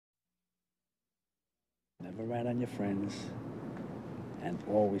Never rat on your friends. And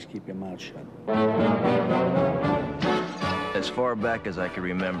always keep your mouth shut. As far back as I can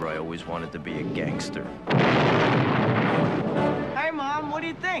remember, I always wanted to be a gangster. Hey, Mom, what do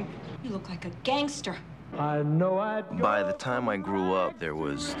you think? You look like a gangster. I know I... By the time I grew up, there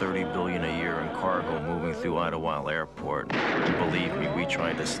was $30 billion a year in cargo moving through Idlewild Airport. Believe me, we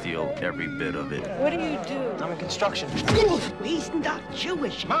tried to steal every bit of it. What do you do? I'm in construction. He's not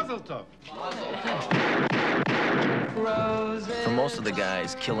Jewish. Mazel tov. For most of the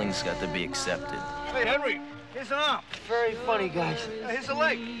guys, killings got to be accepted. Hey, Henry, here's an arm. Very funny, guys. Here's a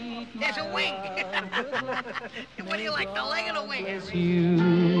leg. Here's a wing. What do you like, the leg or the wing?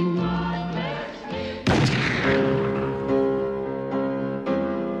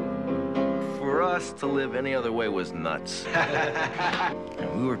 For us, to live any other way was nuts.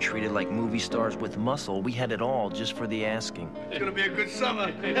 And we were treated like movie stars with muscle. We had it all just for the asking. It's gonna be a good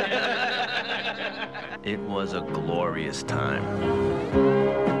summer. It was a glorious time.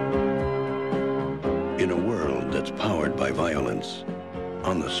 In a world that's powered by violence,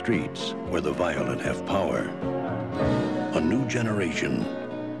 on the streets where the violent have power, a new generation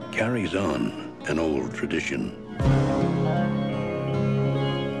carries on an old tradition.